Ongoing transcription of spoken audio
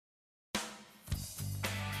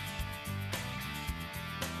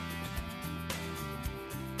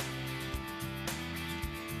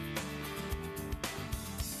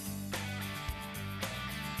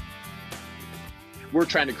We're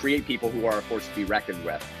trying to create people who are a force to be reckoned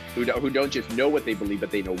with, who don't just know what they believe, but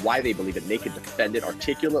they know why they believe it, and they can defend it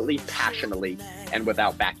articulately, passionately, and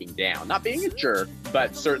without backing down. Not being a jerk,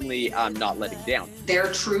 but certainly not letting down.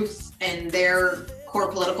 Their truth and their core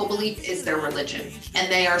political belief is their religion. And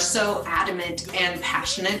they are so adamant and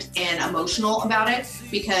passionate and emotional about it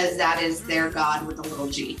because that is their God with a little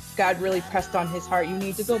g. God really pressed on his heart. You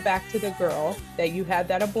need to go back to the girl that you had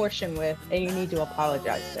that abortion with, and you need to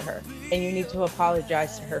apologize to her. And you need to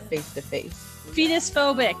apologize to her face to face. Fetus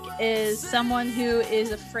phobic is someone who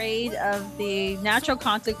is afraid of the natural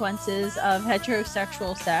consequences of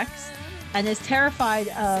heterosexual sex and is terrified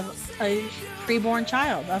of a preborn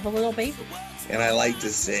child, of a little baby. And I like to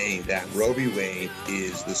say that Roe v. Wade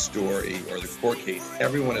is the story or the court case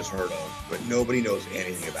everyone has heard of, but nobody knows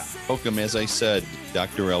anything about. Welcome, as I said,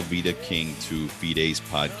 Dr. Alveda King to Fides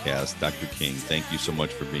podcast. Dr. King, thank you so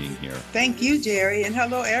much for being here. Thank you, Jerry, and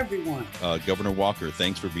hello, everyone. Governor Walker,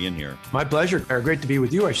 thanks for being here. My pleasure. Great to be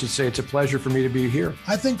with you. I should say it's a pleasure for me to be here.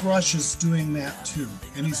 I think Russia's doing that too,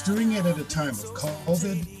 and he's doing it at a time of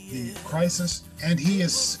COVID, the crisis, and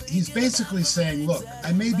he's basically saying, look,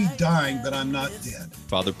 I may be dying, but I'm not dead.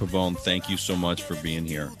 Father Pavone, thank you so much for being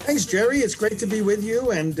here. Thanks, Jerry. It's great to be with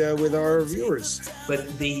you and with our viewers.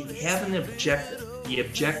 But they have an objective. The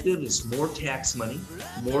objective is more tax money,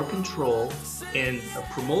 more control, and a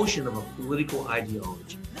promotion of a political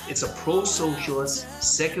ideology. It's a pro-socialist,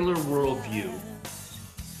 secular worldview.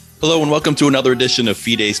 Hello and welcome to another edition of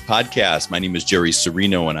Fides podcast. My name is Jerry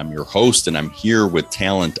Serino and I'm your host, and I'm here with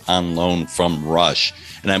talent on loan from Rush.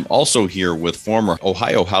 And I'm also here with former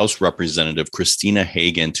Ohio House Representative Christina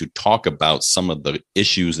Hagan to talk about some of the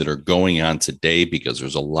issues that are going on today, because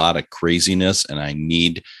there's a lot of craziness and I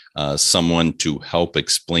need someone to help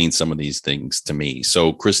explain some of these things to me.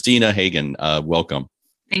 So Christina Hagan, welcome.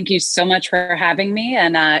 Thank you so much for having me,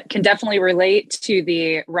 and can definitely relate to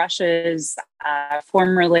the Rush's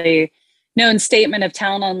formerly known statement of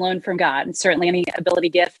talent on loan from God. And certainly any ability,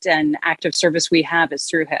 gift, and active service we have is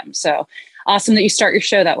through him. So awesome that you start your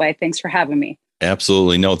show that way. Thanks for having me.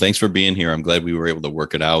 Absolutely. No, thanks for being here. I'm glad we were able to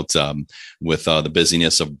work it out with the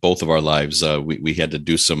busyness of both of our lives. We had to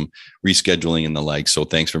do some rescheduling and the like. So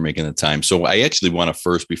thanks for making the time. So I actually want to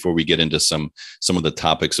first, before we get into some of the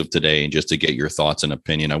topics of today, and just to get your thoughts and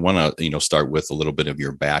opinion, I want to start with a little bit of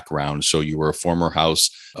your background. So you were a former House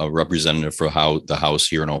representative for the House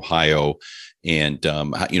here in Ohio. And,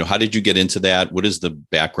 how did you get into that? What is the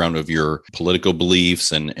background of your political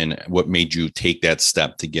beliefs and what made you take that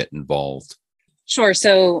step to get involved? Sure.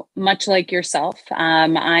 So much like yourself,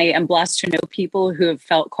 I am blessed to know people who have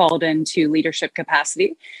felt called into leadership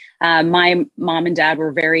capacity. My mom and dad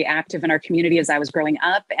were very active in our community as I was growing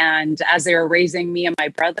up. And as they were raising me and my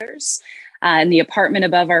brothers in the apartment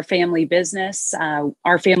above our family business,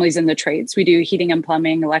 our family's in the trades. We do heating and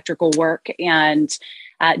plumbing, electrical work, and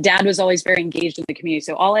Dad was always very engaged in the community.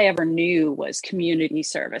 So all I ever knew was community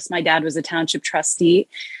service. My dad was a township trustee.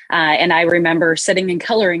 And I remember sitting and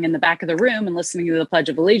coloring in the back of the room and listening to the Pledge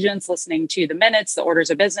of Allegiance, listening to the minutes, the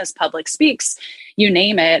orders of business, public speaks, you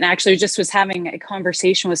name it. And actually just was having a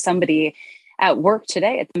conversation with somebody at work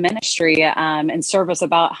today at the ministry and service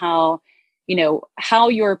about how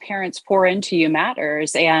your parents pour into you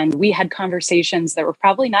matters. And we had conversations that were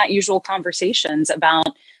probably not usual conversations about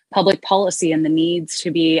public policy and the needs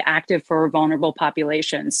to be active for vulnerable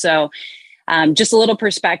populations. So just a little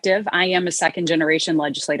perspective, I am a second generation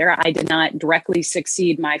legislator. I did not directly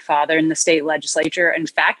succeed my father in the state legislature. In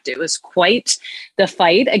fact, it was quite the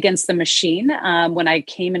fight against the machine when I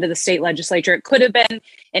came into the state legislature. It could have been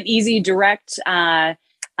an easy, direct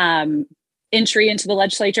entry into the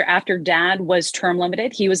legislature after Dad was term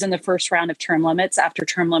limited. He was in the first round of term limits after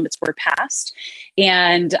term limits were passed.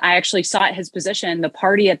 And I actually sought his position. The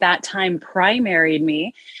party at that time primaried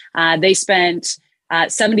me. They spent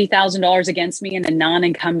 $70,000 against me in a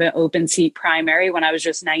non-incumbent open seat primary when I was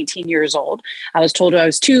just 19 years old. I was told I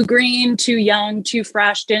was too green, too young, too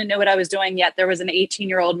fresh, didn't know what I was doing, yet there was an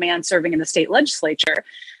 18-year-old man serving in the state legislature.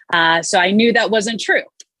 So I knew that wasn't true.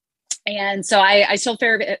 And so I still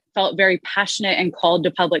felt very passionate and called to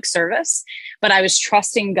public service, but I was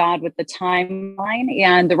trusting God with the timeline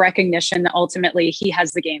and the recognition that ultimately he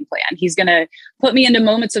has the game plan. He's going to put me into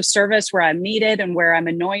moments of service where I'm needed and where I'm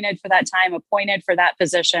anointed for that time, appointed for that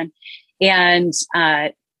position. And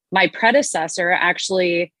my predecessor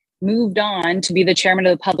actually moved on to be the chairman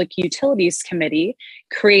of the Public Utilities Committee,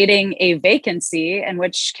 creating a vacancy, in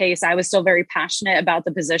which case I was still very passionate about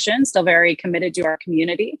the position, still very committed to our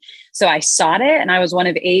community. So I sought it, and I was one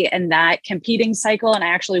of 8 in that competing cycle, and I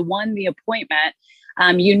actually won the appointment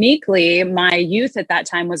Uniquely, my youth at that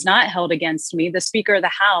time was not held against me. The Speaker of the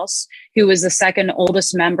House, who was the second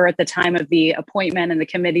oldest member at the time of the appointment and the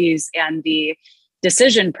committees and the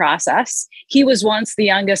decision process, he was once the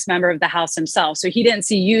youngest member of the House himself. So he didn't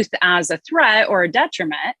see youth as a threat or a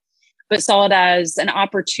detriment, but saw it as an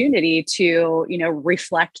opportunity to,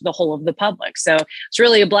 reflect the whole of the public. So it's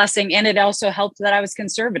really a blessing. And it also helped that I was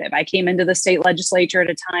conservative. I came into the state legislature at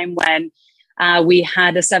a time when we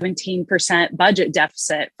had a 17% budget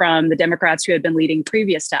deficit from the Democrats who had been leading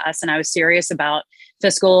previous to us. And I was serious about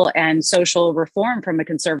fiscal and social reform from a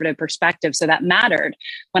conservative perspective. So that mattered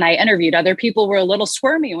when I interviewed. Other people were a little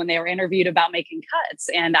squirmy when they were interviewed about making cuts.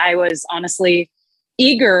 And I was honestly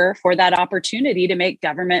eager for that opportunity to make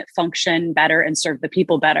government function better and serve the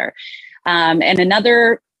people better. And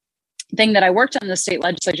another thing that I worked on in the state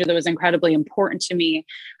legislature that was incredibly important to me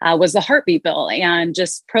was the heartbeat bill and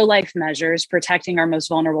just pro-life measures protecting our most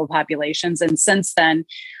vulnerable populations. And since then,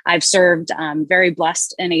 I've served very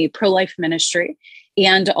blessed in a pro-life ministry.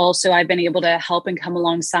 And also I've been able to help and come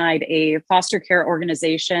alongside a foster care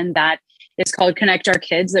organization that is called Connect Our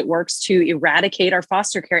Kids, that works to eradicate our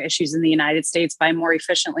foster care issues in the United States by more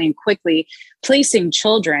efficiently and quickly placing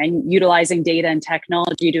children, utilizing data and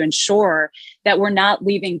technology to ensure that we're not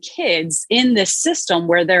leaving kids in this system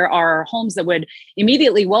where there are homes that would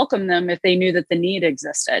immediately welcome them if they knew that the need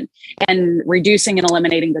existed, and reducing and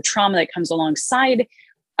eliminating the trauma that comes alongside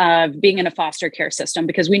of being in a foster care system,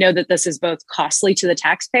 because we know that this is both costly to the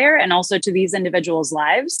taxpayer and also to these individuals'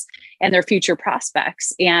 lives and their future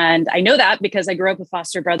prospects. And I know that because I grew up with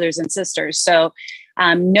foster brothers and sisters. So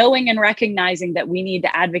knowing and recognizing that we need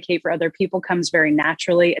to advocate for other people comes very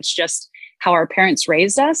naturally. It's just how our parents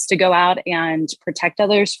raised us to go out and protect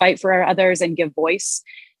others, fight for others, and give voice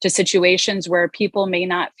to situations where people may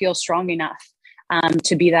not feel strong enough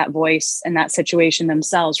to be that voice in that situation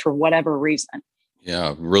themselves for whatever reason.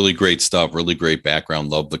 Yeah, really great stuff. Really great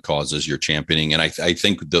background. Love the causes you're championing, and I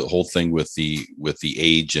think the whole thing with the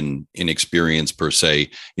age and inexperience per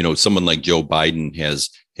se. Someone like Joe Biden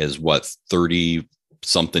has what 30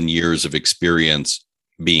 something years of experience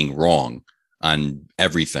being wrong on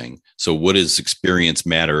everything. So what does experience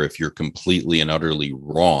matter if you're completely and utterly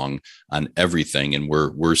wrong on everything? And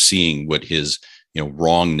we're seeing what his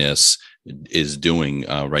wrongness is doing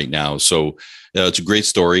right now. So it's a great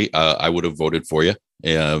story. I would have voted for you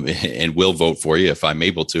and will vote for you if I'm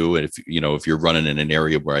able to. And if you're running in an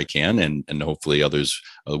area where I can, and hopefully others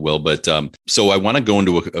will. But so I want to go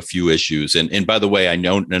into a few issues. And by the way, I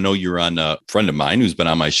know you're on a friend of mine who's been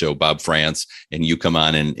on my show, Bob France, and you come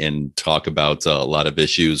on and talk about a lot of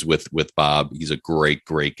issues with Bob. He's a great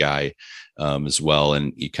guy as well.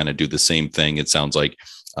 And you kind of do the same thing. It sounds like.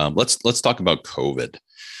 Let's talk about COVID.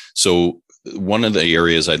 So one of the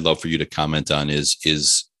areas I'd love for you to comment on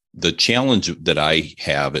is the challenge that I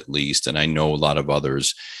have, at least, and I know a lot of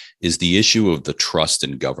others, is the issue of the trust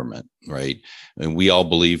in government, right? And we all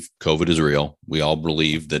believe COVID is real. We all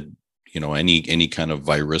believe that, any kind of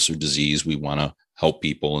virus or disease, we want to help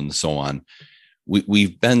people and so on.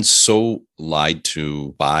 We've been so lied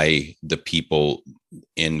to by the people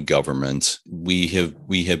in government. We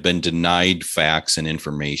have been denied facts and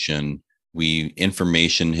information.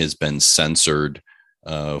 Information has been censored.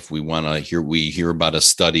 If we want to we hear about a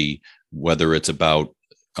study, whether it's about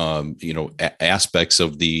aspects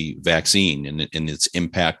of the vaccine and its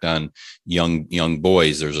impact on young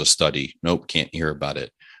boys. There's a study. Nope, can't hear about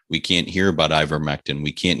it. We can't hear about ivermectin.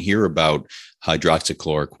 We can't hear about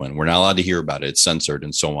hydroxychloroquine. We're not allowed to hear about it. It's censored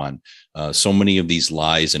and so on. So many of these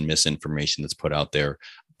lies and misinformation that's put out there.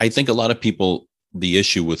 I think a lot of people, the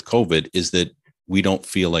issue with COVID is that we don't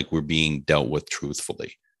feel like we're being dealt with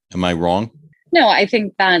truthfully. Am I wrong? No, I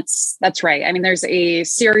think that's right. I mean, there's a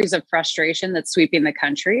series of frustration that's sweeping the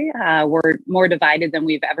country. We're more divided than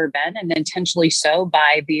we've ever been, and intentionally so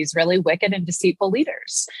by these really wicked and deceitful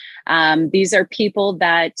leaders. These are people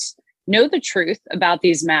that know the truth about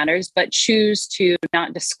these matters, but choose to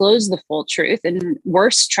not disclose the full truth, and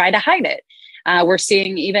worse, try to hide it. We're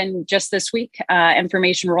seeing even just this week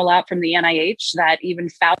information roll out from the NIH that even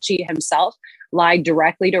Fauci himself lied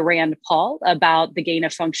directly to Rand Paul about the gain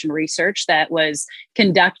of function research that was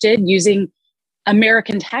conducted using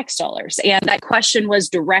American tax dollars. And that question was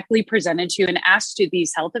directly presented to and asked to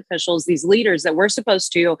these health officials, these leaders that we're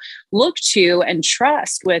supposed to look to and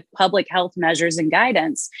trust with public health measures and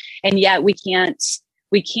guidance. And yet we can't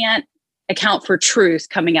account for truth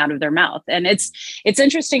coming out of their mouth. And it's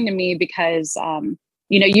interesting to me because,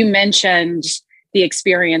 you mentioned the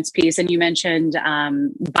experience piece. And you mentioned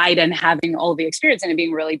Biden having all the experience and it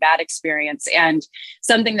being really bad experience. And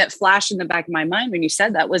something that flashed in the back of my mind when you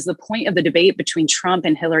said that was the point of the debate between Trump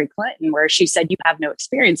and Hillary Clinton, where she said, you have no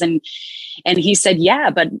experience. And he said, yeah,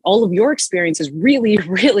 but all of your experience is really,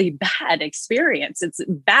 really bad experience. It's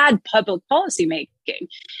bad public policy making.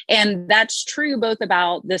 And that's true both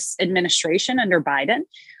about this administration under Biden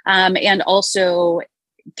and also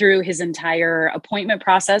through his entire appointment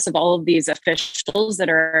process of all of these officials that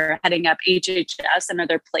are heading up HHS and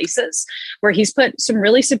other places, where he's put some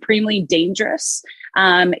really supremely dangerous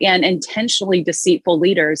and intentionally deceitful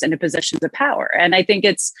leaders into positions of power. And I think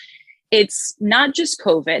it's not just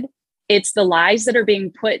COVID. It's the lies that are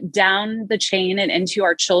being put down the chain and into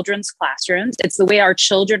our children's classrooms. It's the way our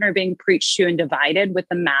children are being preached to and divided with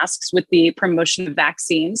the masks, with the promotion of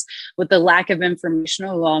vaccines, with the lack of information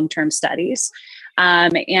or long-term studies.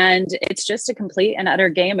 And it's just a complete and utter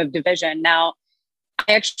game of division. Now,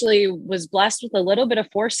 I actually was blessed with a little bit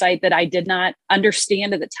of foresight that I did not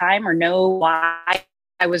understand at the time or know why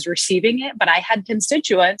I was receiving it. But I had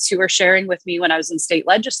constituents who were sharing with me when I was in state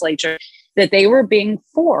legislature that they were being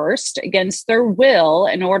forced against their will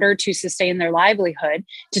in order to sustain their livelihood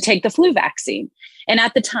to take the flu vaccine. And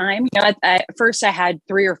at the time, at first I had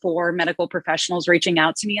 3 or 4 medical professionals reaching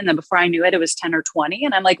out to me. And then before I knew it, it was 10 or 20.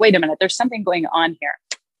 And I'm like, wait a minute, there's something going on here.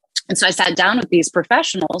 And so I sat down with these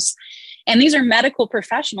professionals, and these are medical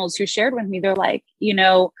professionals who shared with me, they're like,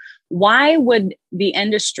 why would the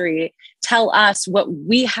industry tell us what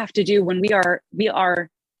we have to do when we are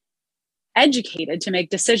educated to make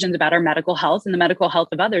decisions about our medical health and the medical health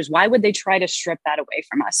of others? Why would they try to strip that away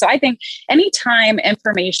from us? So I think anytime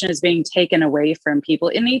information is being taken away from people,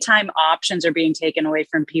 anytime options are being taken away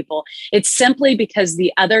from people, it's simply because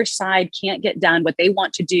the other side can't get done what they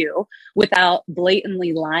want to do without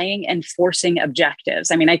blatantly lying and forcing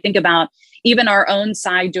objectives. I mean, I think about even our own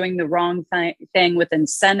side doing the wrong thing with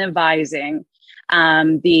incentivizing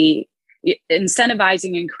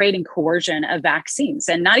and creating coercion of vaccines,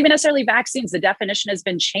 and not even necessarily vaccines. The definition has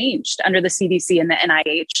been changed under the CDC and the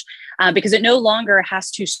NIH because it no longer has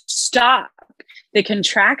to stop the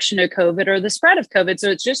contraction of COVID or the spread of COVID.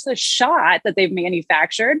 So it's just the shot that they've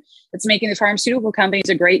manufactured that's making the pharmaceutical companies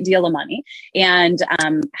a great deal of money, and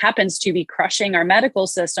happens to be crushing our medical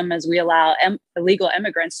system as we allow illegal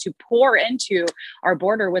immigrants to pour into our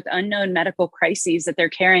border with unknown medical crises that they're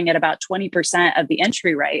carrying at about 20% of the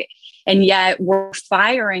entry rate. And yet we're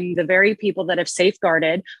firing the very people that have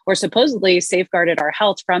safeguarded or supposedly safeguarded our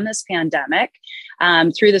health from this pandemic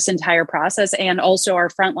through this entire process, and also our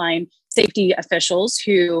frontline safety officials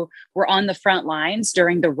who were on the front lines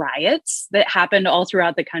during the riots that happened all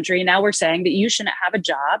throughout the country. Now we're saying that you shouldn't have a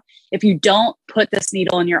job if you don't put this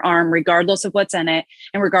needle in your arm, regardless of what's in it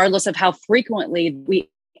and regardless of how frequently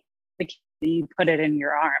you put it in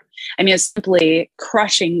your arm. I mean, it's simply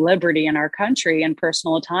crushing liberty in our country and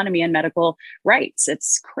personal autonomy and medical rights.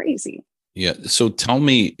 It's crazy. Yeah. So tell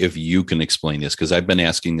me if you can explain this, because I've been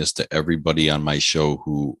asking this to everybody on my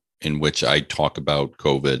show in which I talk about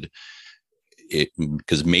COVID,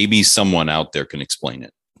 because maybe someone out there can explain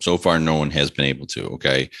it. So far, no one has been able to.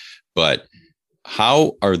 Okay. But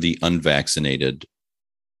how are the unvaccinated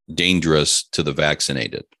dangerous to the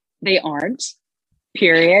vaccinated? They aren't,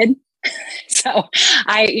 period. So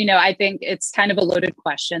I think it's kind of a loaded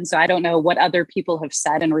question. So I don't know what other people have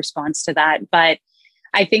said in response to that, but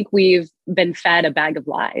I think we've been fed a bag of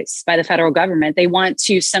lies by the federal government. They want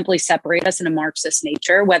to simply separate us in a Marxist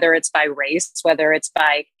nature, whether it's by race, whether it's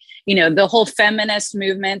by, the whole feminist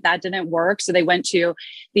movement. That didn't work. So they went to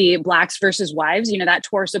the blacks versus wives. That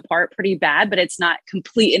tore us apart pretty bad, but it's not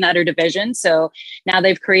complete and utter division. So now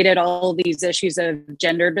they've created all these issues of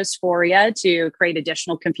gender dysphoria to create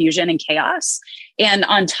additional confusion and chaos. And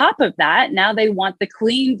on top of that, now they want the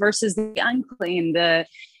clean versus the unclean, the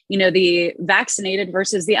vaccinated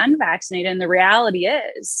versus the unvaccinated. And the reality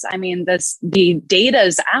is, the data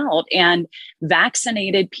is out, and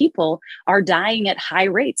vaccinated people are dying at high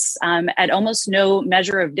rates, at almost no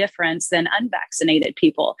measure of difference than unvaccinated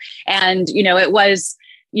people. And,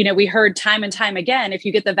 we heard time and time again, if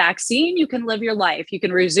you get the vaccine, you can live your life, you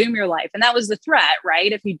can resume your life. And that was the threat,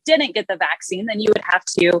 right? If you didn't get the vaccine, then you would have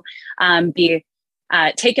to be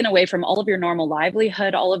taken away from all of your normal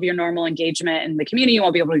livelihood, all of your normal engagement in the community. You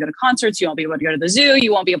won't be able to go to concerts. You won't be able to go to the zoo.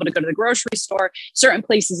 You won't be able to go to the grocery store. Certain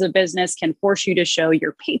places of business can force you to show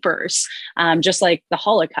your papers, just like the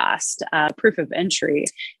Holocaust, proof of entry,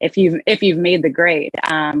 if you've made the grade.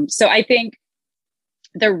 So I think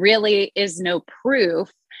there really is no proof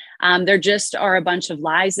There just are a bunch of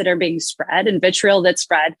lies that are being spread and vitriol that's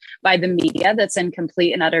spread by the media that's in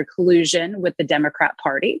complete and utter collusion with the Democrat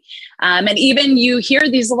Party. And even you hear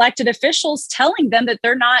these elected officials telling them that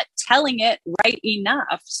they're not telling it right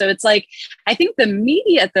enough. So it's like, I think the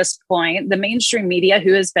media at this point, the mainstream media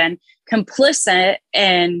who has been complicit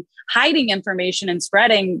in hiding information and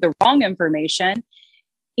spreading the wrong information,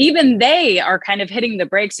 even they are kind of hitting the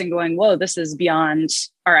brakes and going, whoa, this is beyond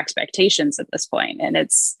our expectations at this point, and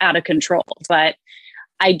it's out of control. But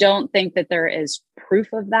I don't think that there is proof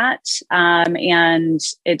of that. And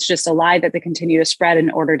it's just a lie that they continue to spread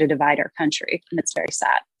in order to divide our country. And it's very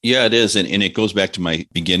sad. Yeah, it is. And it goes back to my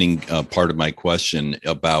beginning part of my question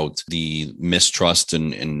about the mistrust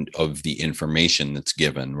and of the information that's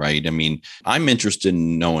given, right? I mean, I'm interested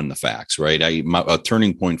in knowing the facts, right? A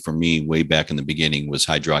turning point for me way back in the beginning was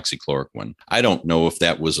hydroxychloroquine. I don't know if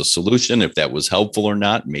that was a solution, if that was helpful or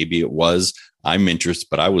not. Maybe it was. I'm interested,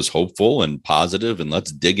 but I was hopeful and positive, and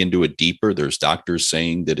let's dig into it deeper. There's doctors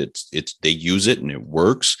saying that they use it and it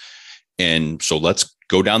works. And so let's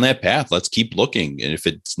go down that path. Let's keep looking. And if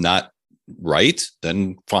it's not right,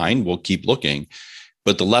 then fine, we'll keep looking.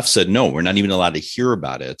 But the left said, no, we're not even allowed to hear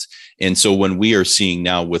about it. And so when we are seeing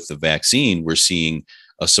now with the vaccine, we're seeing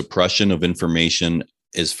a suppression of information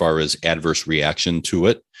as far as adverse reaction to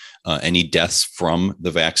it. Any deaths from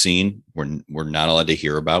the vaccine, we're not allowed to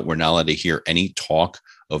hear about. We're not allowed to hear any talk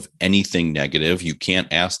of anything negative. You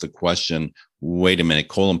can't ask the question, wait a minute,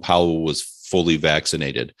 Colin Powell was fully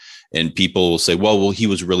vaccinated. And people will say, well, he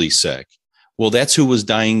was really sick. Well, that's who was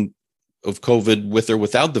dying of COVID with or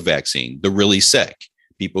without the vaccine, the really sick,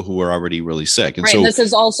 people who are already really sick. And right. So And this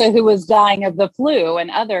is also who was dying of the flu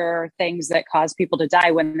and other things that cause people to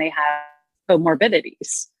die when they have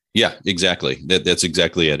comorbidities. Yeah, exactly. That's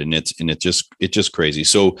exactly it. And it's just crazy.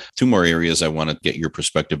 So 2 more areas I want to get your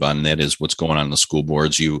perspective on, and that is what's going on in the school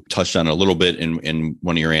boards. You touched on it a little bit in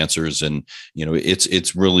one of your answers, and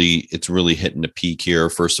it's really hitting a peak here.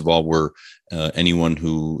 First of all, we're anyone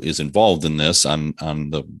who is involved in this on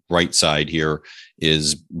the right side here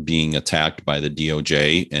is being attacked by the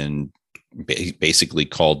DOJ and basically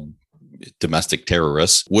called domestic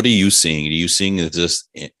terrorists. What are you seeing? Are you seeing that this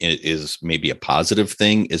is maybe a positive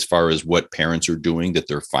thing as far as what parents are doing, that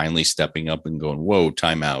they're finally stepping up and going, whoa,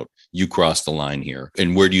 time out, you crossed the line here?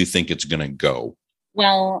 And where do you think it's going to go?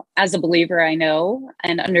 Well, as a believer, I know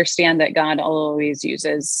and understand that God always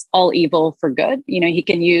uses all evil for good. He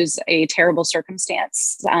can use a terrible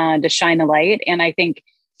circumstance to shine a light. And I think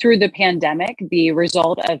through the pandemic, the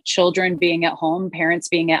result of children being at home, parents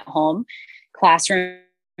being at home, classrooms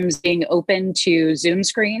being open to Zoom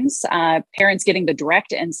screens, parents getting the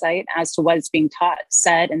direct insight as to what is being taught,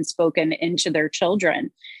 said, and spoken into their children.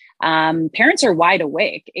 Parents are wide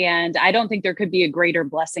awake. And I don't think there could be a greater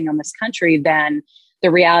blessing on this country than the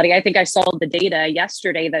reality. I think I saw the data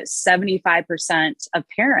yesterday that 75% of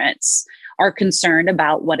parents are concerned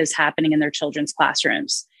about what is happening in their children's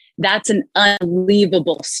classrooms. That's an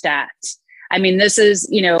unbelievable stat. I mean, this is,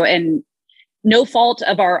 and no fault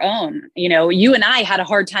of our own. You and I had a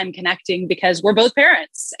hard time connecting because we're both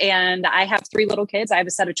parents, and I have 3 little kids. I have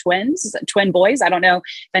a set of twin boys. I don't know if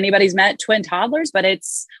anybody's met twin toddlers, but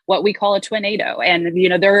it's what we call a twinado. And,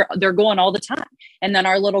 they're going all the time. And then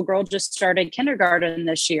our little girl just started kindergarten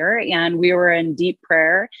this year, and we were in deep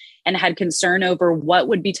prayer and had concern over what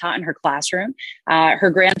would be taught in her classroom.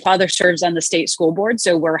 Her grandfather serves on the state school board,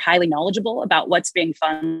 so we're highly knowledgeable about what's being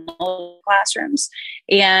funneled in classrooms.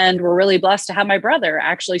 And we're really blessed to have my brother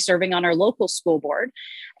actually serving on our local school board.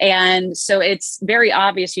 And so it's very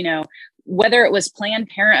obvious, whether it was Planned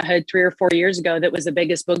Parenthood 3 or 4 years ago that was the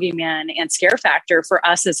biggest boogeyman and scare factor for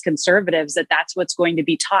us as conservatives, that's what's going to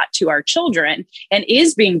be taught to our children and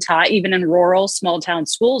is being taught even in rural small town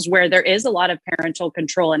schools where there is a lot of parental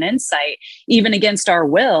control and insight, even against our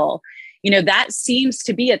will. That seems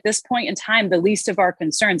to be at this point in time the least of our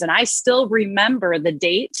concerns. And I still remember the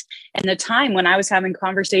date and the time when I was having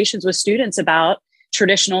conversations with students about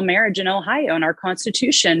traditional marriage in Ohio and our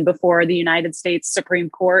Constitution before the United States Supreme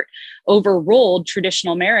Court overruled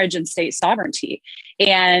traditional marriage and state sovereignty.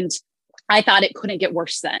 And I thought it couldn't get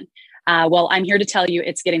worse then. Well, I'm here to tell you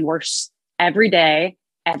it's getting worse every day,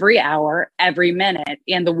 every hour, every minute,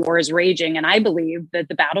 and the war is raging. And I believe that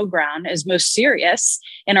the battleground is most serious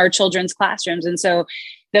in our children's classrooms. And so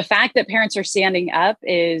the fact that parents are standing up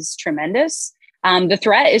is tremendous. The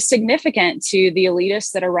threat is significant to the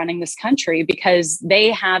elitists that are running this country because they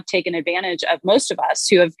have taken advantage of most of us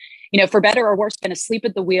who have, for better or worse, been asleep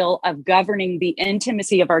at the wheel of governing the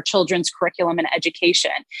intimacy of our children's curriculum and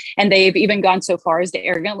education. And they've even gone so far as to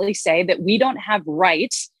arrogantly say that we don't have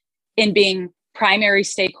right in being primary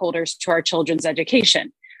stakeholders to our children's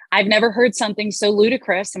education. I've never heard something so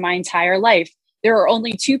ludicrous in my entire life. There are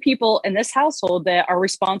only 2 people in this household that are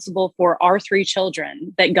responsible for our 3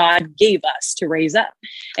 children that God gave us to raise up.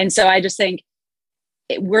 And so I just think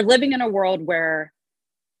we're living in a world where,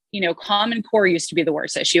 Common Core used to be the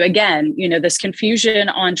worst issue. Again, this confusion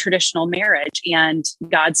on traditional marriage and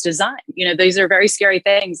God's design. These are very scary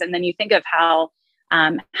things. And then you think of how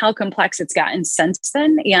complex it's gotten since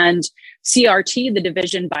then. And CRT, the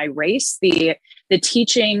division by race, the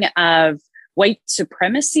teaching of white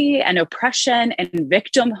supremacy and oppression and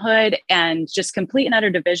victimhood and just complete and utter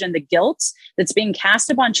division, the guilt that's being cast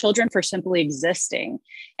upon children for simply existing.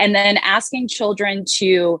 And then asking children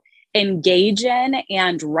to engage in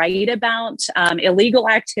and write about illegal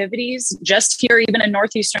activities just here, even in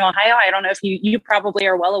Northeastern Ohio. I don't know if you probably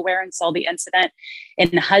are well aware and saw the incident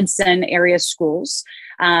in Hudson area schools.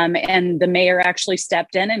 And the mayor actually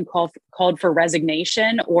stepped in and called for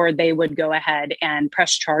resignation, or they would go ahead and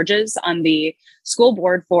press charges on the school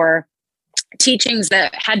board for teachings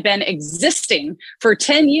that had been existing for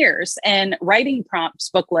 10 years and writing prompts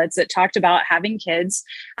booklets that talked about having kids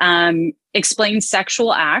explain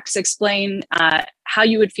sexual acts, explain how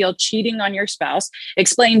you would feel cheating on your spouse,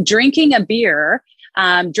 explain drinking a beer,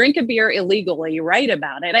 drink a beer illegally, write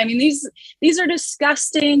about it. I mean, these are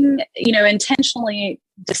disgusting, intentionally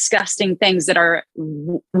disgusting things that are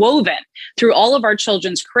woven through all of our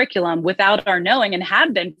children's curriculum without our knowing, and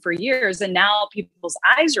have been for years. And now people's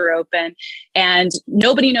eyes are open and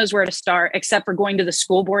nobody knows where to start except for going to the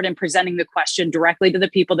school board and presenting the question directly to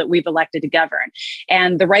the people that we've elected to govern.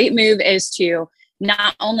 And the right move is to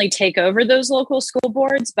not only take over those local school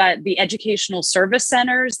boards, but the educational service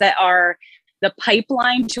centers that are the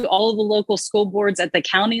pipeline to all of the local school boards at the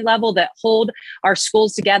county level that hold our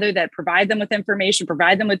schools together, that provide them with information,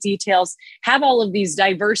 provide them with details, have all of these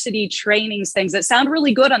diversity trainings, things that sound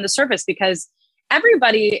really good on the surface because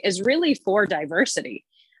everybody is really for diversity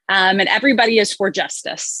and everybody is for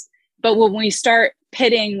justice. But when we start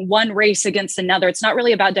pitting one race against another, it's not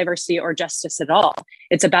really about diversity or justice at all.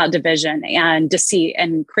 It's about division and deceit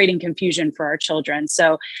and creating confusion for our children.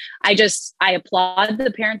 So I applaud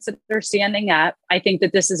the parents that are standing up. I think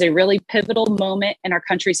that this is a really pivotal moment in our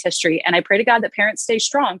country's history. And I pray to God that parents stay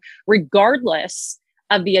strong, regardless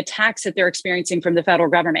of the attacks that they're experiencing from the federal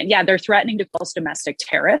government. Yeah, they're threatening to call us domestic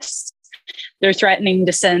terrorists. They're threatening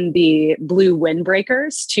to send the blue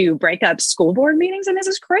windbreakers to break up school board meetings. And this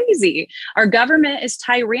is crazy. Our government is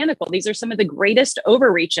tyrannical. These are some of the greatest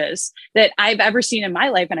overreaches that I've ever seen in my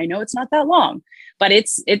life. And I know it's not that long, but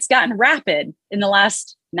it's gotten rapid in the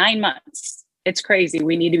last 9 months. It's crazy.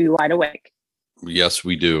 We need to be wide awake. Yes,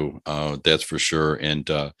 we do. That's for sure. And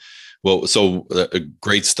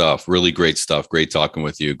great stuff, really great stuff. Great talking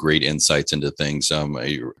with you. Great insights into things.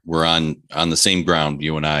 We're on the same ground,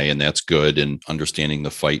 you and I, and that's good. And understanding the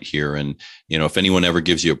fight here. And, if anyone ever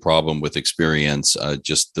gives you a problem with experience,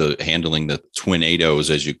 just the handling the twinados,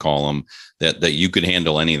 as you call them, that you could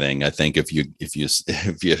handle anything. I think if you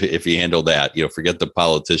handle that, forget the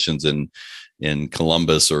politicians in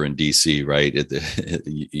Columbus or in DC, right?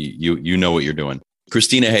 You know what you're doing.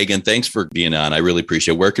 Christina Hagan, thanks for being on. I really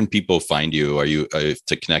appreciate it. Where can people find you? Are you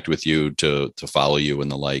to connect with you, to follow you and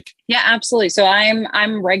the like? Yeah, absolutely. So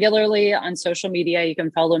I'm regularly on social media. You can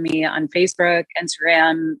follow me on Facebook,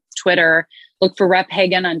 Instagram, Twitter. Look for Rep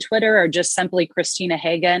Hagan on Twitter, or just simply Christina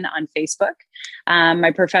Hagan on Facebook.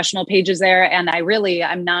 My professional page is there. And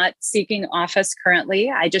I'm not seeking office currently.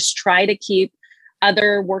 I just try to keep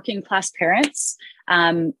other working class parents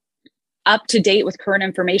up to date with current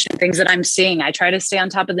information, things that I'm seeing. I try to stay on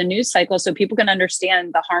top of the news cycle so people can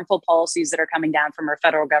understand the harmful policies that are coming down from our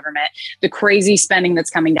federal government, the crazy spending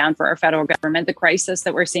that's coming down for our federal government, the crisis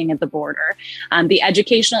that we're seeing at the border, the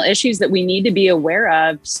educational issues that we need to be aware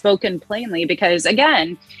of, spoken plainly, because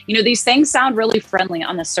again, these things sound really friendly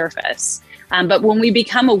on the surface. But when we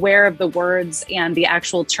become aware of the words and the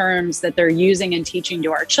actual terms that they're using and teaching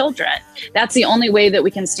to our children, that's the only way that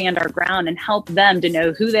we can stand our ground and help them to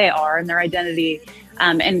know who they are and their identity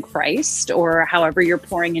in Christ, or however you're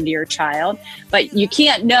pouring into your child. But you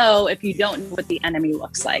can't know if you don't know what the enemy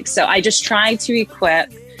looks like. So I just try to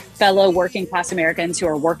equip fellow working class Americans who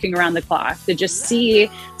are working around the clock to just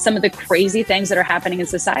see some of the crazy things that are happening in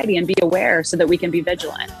society and be aware so that we can be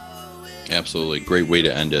vigilant. Absolutely. Great way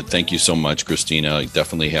to end it. Thank you so much, Christina. I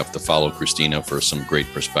definitely have to follow Christina for some great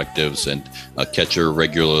perspectives, and catch her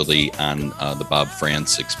regularly on the Bob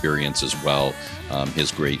France Experience as well.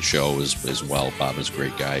 His great show as well. Bob is a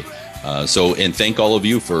great guy. And thank all of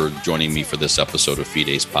you for joining me for this episode of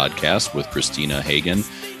Fides Podcast with Christina Hagan.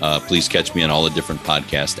 Please catch me on all the different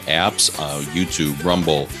podcast apps, YouTube,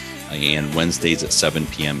 Rumble, and Wednesdays at 7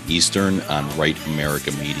 p.m. Eastern on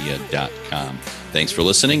rightamericamedia.com. Thanks for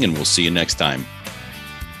listening, and we'll see you next time.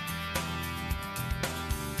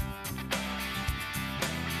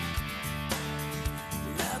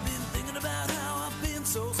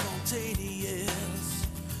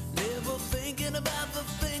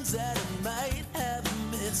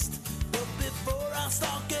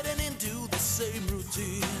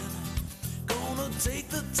 Take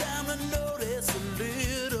the time to notice the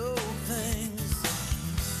little things.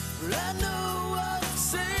 I know